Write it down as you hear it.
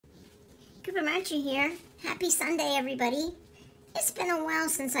Cooper Marcher here. Happy Sunday, everybody. It's been a while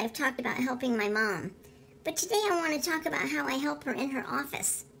since I've talked about helping my mom, but today I want to talk about how I help her in her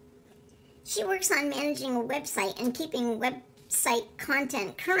office. She works on managing a website and keeping website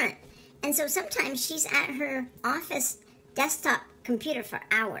content current, and so sometimes she's at her office desktop computer for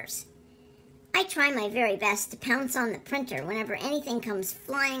hours. I try my very best to pounce on the printer whenever anything comes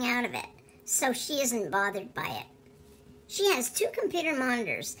flying out of it, so she isn't bothered by it. She has 2 computer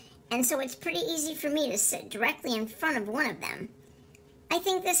monitors, and so it's pretty easy for me to sit directly in front of one of them. I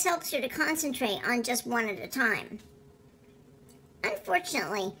think this helps her to concentrate on just one at a time.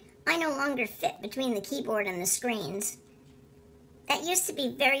 Unfortunately, I no longer fit between the keyboard and the screens. That used to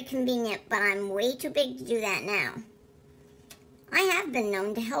be very convenient, but I'm way too big to do that now. I have been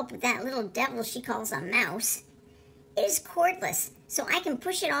known to help with that little devil she calls a mouse. It is cordless, so I can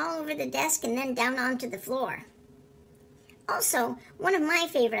push it all over the desk and then down onto the floor. Also, one of my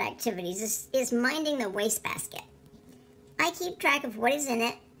favorite activities is minding the wastebasket. I keep track of what is in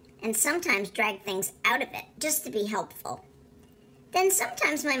it and sometimes drag things out of it just to be helpful. Then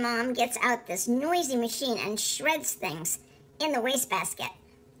sometimes my mom gets out this noisy machine and shreds things in the wastebasket.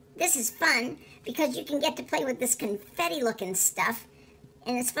 This is fun because you can get to play with this confetti-looking stuff,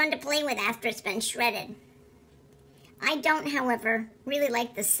 and it's fun to play with after it's been shredded. I don't, however, really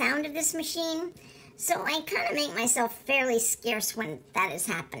like the sound of this machine, so I kind of make myself fairly scarce when that is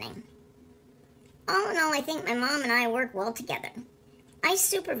happening. All in all, I think my mom and I work well together. I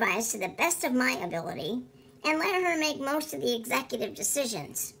supervise to the best of my ability and let her make most of the executive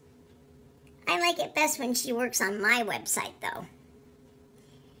decisions. I like it best when she works on my website, though.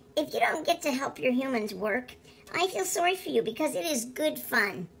 If you don't get to help your humans work, I feel sorry for you because it is good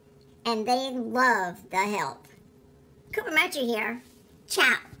fun, and they love the help. Cooper Marcher here.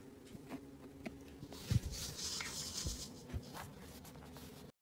 Ciao.